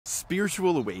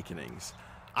spiritual awakenings.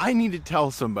 I need to tell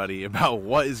somebody about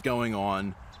what is going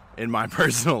on in my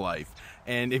personal life.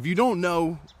 And if you don't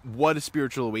know what a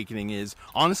spiritual awakening is,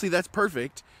 honestly, that's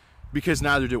perfect, because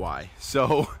neither do I.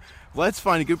 So let's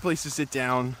find a good place to sit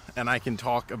down and I can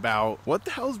talk about what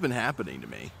the hell's been happening to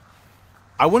me.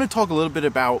 I want to talk a little bit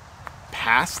about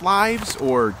past lives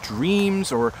or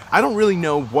dreams, or I don't really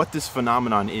know what this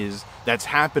phenomenon is that's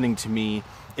happening to me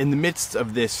in the midst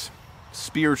of this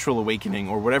spiritual awakening,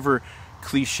 or whatever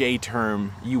cliche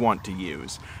term you want to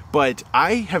use. But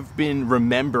I have been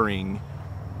remembering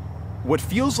what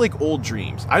feels like old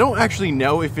dreams. I don't actually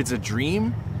know if it's a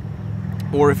dream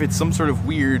or if it's some sort of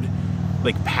weird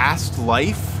like past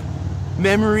life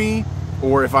memory,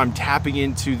 or if I'm tapping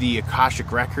into the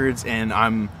Akashic records and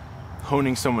I'm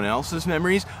honing someone else's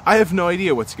memories. I have no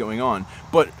idea what's going on,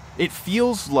 but it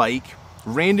feels like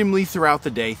randomly throughout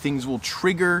the day things will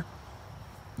trigger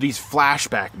these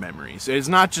flashback memories. It's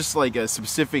not just like a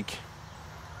specific,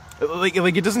 like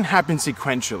it doesn't happen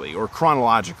sequentially or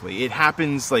chronologically. It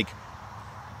happens like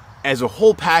as a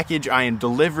whole package. I am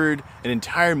delivered an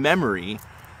entire memory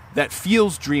that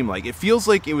feels dreamlike. It feels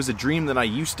like it was a dream that I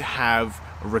used to have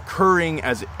recurring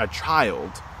as a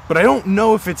child, but I don't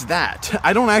know if it's that.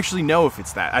 I don't actually know if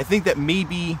it's that. I think that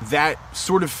maybe that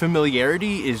sort of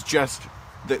familiarity is just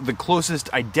the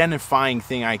closest identifying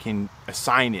thing I can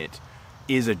assign it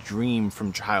is a dream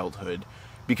from childhood,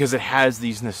 because it has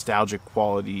these nostalgic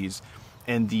qualities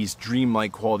and these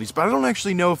dreamlike qualities. But I don't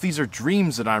actually know if these are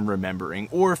dreams that I'm remembering,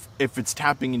 or if it's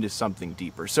tapping into something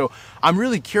deeper. So I'm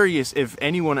really curious if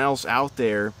anyone else out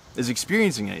there is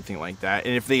experiencing anything like that,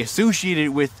 and if they associate it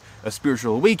with a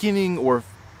spiritual awakening, or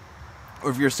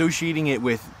if you're associating it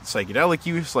with psychedelic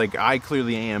use, like I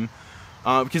clearly am.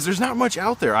 Because there's not much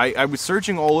out there. I was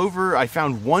searching all over. I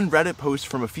found one Reddit post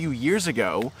from a few years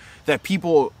ago that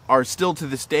people are still to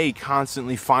this day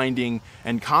constantly finding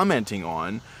and commenting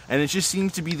on. And it just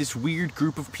seems to be this weird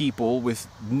group of people with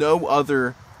no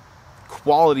other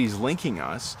qualities linking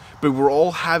us. But we're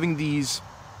all having these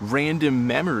random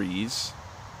memories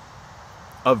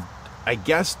of, I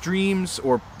guess, dreams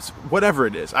or whatever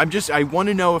it is. I want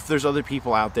to know if there's other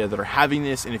people out there that are having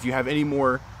this, and if you have any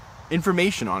more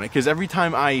information on it, because every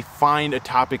time I find a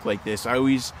topic like this, I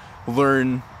always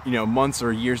learn, months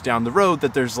or years down the road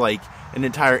that there's like an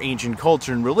entire ancient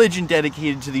culture and religion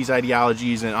dedicated to these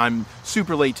ideologies, and I'm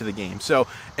super late to the game. So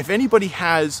if anybody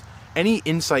has any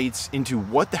insights into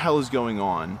what the hell is going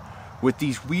on with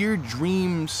these weird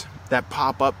dreams that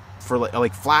pop up for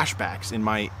like flashbacks in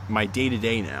my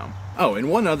day-to-day now. Oh, and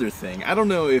one other thing, I don't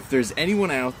know if there's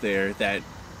anyone out there that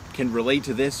can relate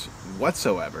to this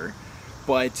whatsoever,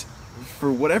 but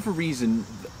for whatever reason,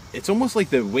 it's almost like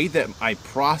the way that I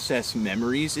process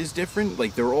memories is different.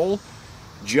 Like they're all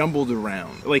jumbled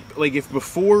around. Like if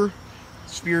before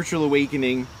spiritual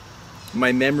awakening,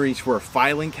 my memories were a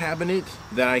filing cabinet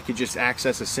that I could just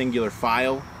access a singular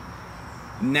file,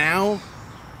 now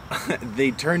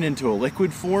they turn into a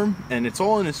liquid form, and it's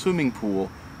all in a swimming pool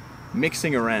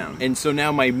mixing around. And so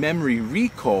now my memory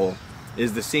recall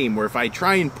is the same, where if I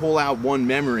try and pull out one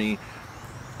memory,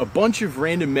 a bunch of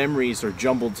random memories are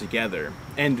jumbled together.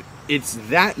 And it's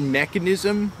that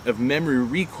mechanism of memory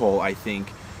recall, I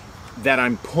think, that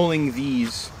I'm pulling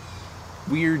these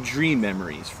weird dream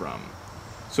memories from.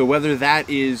 So whether that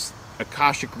is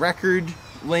Akashic record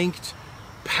linked,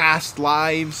 past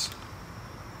lives,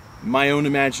 my own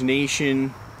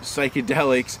imagination,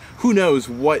 psychedelics, who knows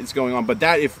what is going on. But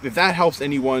that, if that helps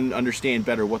anyone understand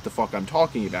better what the fuck I'm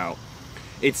talking about,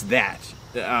 it's that.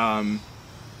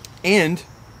 And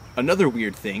another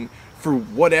weird thing, for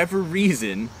whatever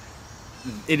reason,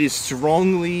 it is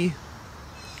strongly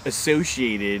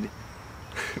associated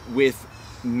with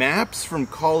maps from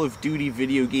Call of Duty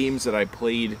video games that I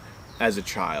played as a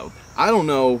child. I don't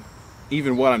know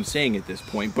even what I'm saying at this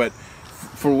point, but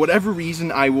for whatever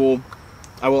reason, I will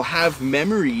have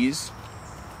memories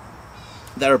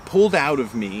that are pulled out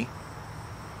of me,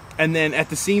 and then at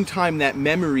the same time that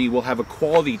memory will have a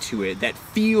quality to it that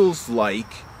feels like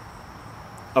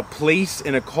a place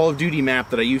in a Call of Duty map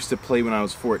that I used to play when I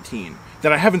was 14,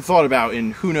 that I haven't thought about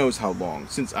in who knows how long,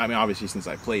 obviously since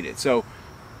I played it. So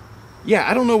yeah,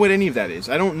 I don't know what any of that is.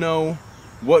 I don't know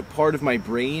what part of my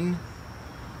brain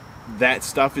that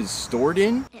stuff is stored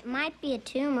in. It might be a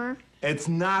tumor. It's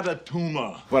not a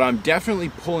tumor. But I'm definitely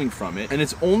pulling from it, and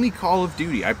it's only Call of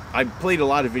Duty. I played a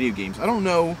lot of video games. I don't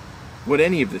know what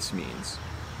any of this means.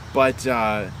 But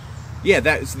yeah,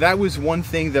 that was one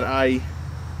thing that I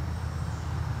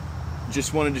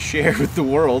just wanted to share with the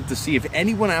world, to see if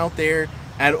anyone out there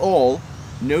at all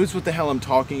knows what the hell I'm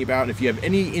talking about. And if you have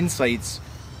any insights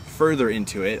further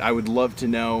into it, I would love to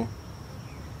know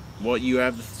what you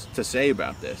have to say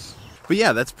about this. But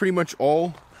yeah, that's pretty much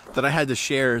all that I had to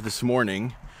share this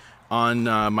morning on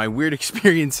my weird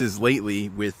experiences lately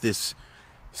with this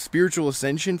spiritual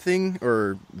ascension thing,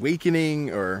 or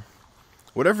awakening, or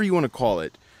whatever you want to call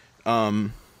it. I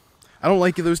don't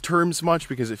like those terms much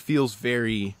because it feels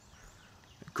very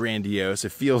grandiose.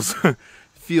 It feels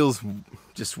feels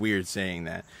just weird saying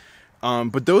that.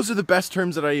 But those are the best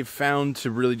terms that I've found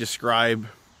to really describe,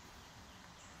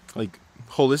 like,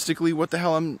 holistically what the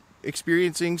hell I'm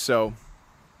experiencing. So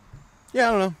yeah,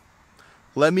 I don't know.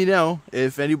 Let me know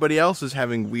if anybody else is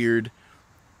having weird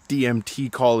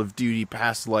DMT, Call of Duty,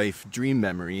 past life dream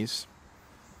memories.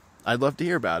 I'd love to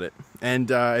hear about it. And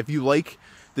if you like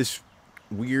this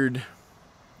weird,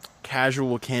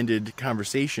 casual, candid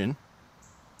conversation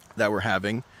that we're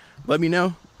having, let me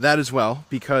know that as well,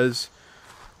 because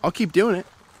I'll keep doing it.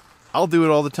 I'll do it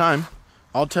all the time.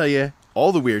 I'll tell you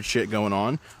all the weird shit going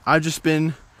on. I've just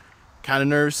been kind of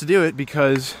nervous to do it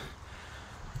because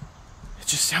it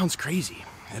just sounds crazy.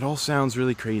 It all sounds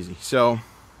really crazy. So,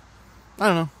 I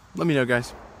don't know. Let me know,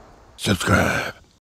 guys. Subscribe.